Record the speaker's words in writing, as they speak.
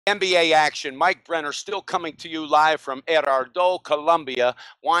NBA action. Mike Brenner still coming to you live from Herardot, Colombia,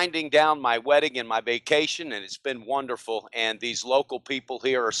 winding down my wedding and my vacation, and it's been wonderful. And these local people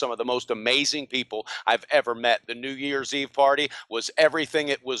here are some of the most amazing people I've ever met. The New Year's Eve party was everything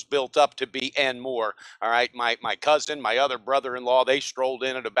it was built up to be and more. All right, my cousin, my other brother-in-law, they strolled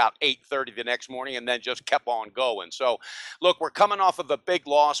in at about 8:30 the next morning and then just kept on going. So, look, we're coming off of a big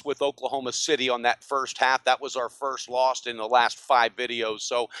loss with Oklahoma City on that first half. That was our first loss in the last 5 videos.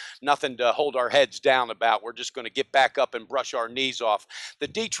 So nothing to hold our heads down about. We're just going to get back up and brush our knees off. The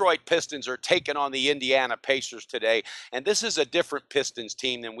Detroit Pistons are taking on the Indiana Pacers today, and this is a different Pistons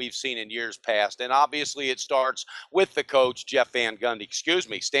team than we've seen in years past. And obviously, it starts with the coach, Jeff Van Gundy. Excuse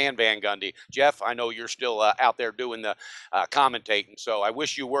me, Stan Van Gundy. Jeff, I know you're still out there doing the commentating, so I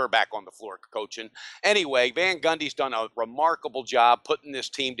wish you were back on the floor coaching. Anyway, Van Gundy's done a remarkable job putting this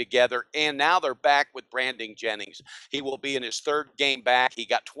team together, and now they're back with Brandon Jennings. He will be in his third game back. He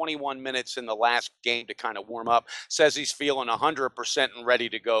got 21 minutes in the last game to kind of warm up. Says he's feeling 100% and ready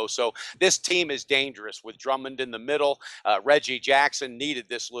to go. So this team is dangerous with Drummond in the middle. Reggie Jackson needed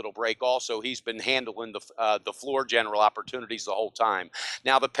this little break also. He's been handling the floor general opportunities the whole time.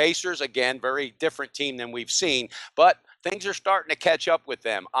 Now the Pacers, again, very different team than we've seen, but things are starting to catch up with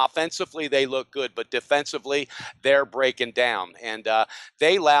them. Offensively, they look good, but defensively, they're breaking down. And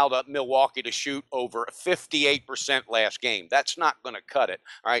they allowed Milwaukee to shoot over 58% last game. That's not going to cut it.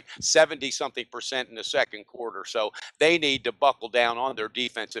 All right, 70-something percent in the second quarter. So they need to buckle down on their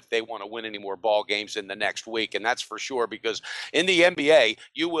defense if they want to win any more ball games in the next week. And that's for sure, because in the NBA,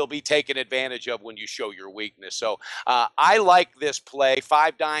 you will be taken advantage of when you show your weakness. So I like this play.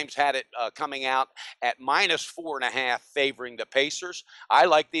 Five Dimes had it coming out at -4.5, favoring the Pacers. I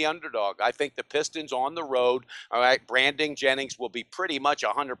like the underdog. I think the Pistons on the road, all right, Brandon Jennings will be pretty much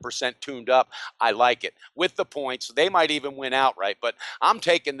 100% tuned up. I like it. With the points, they might even win outright, but I'm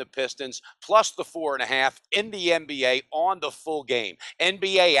taking the Pistons plus the 4.5 in the NBA on the full game.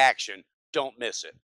 NBA action. Don't miss it.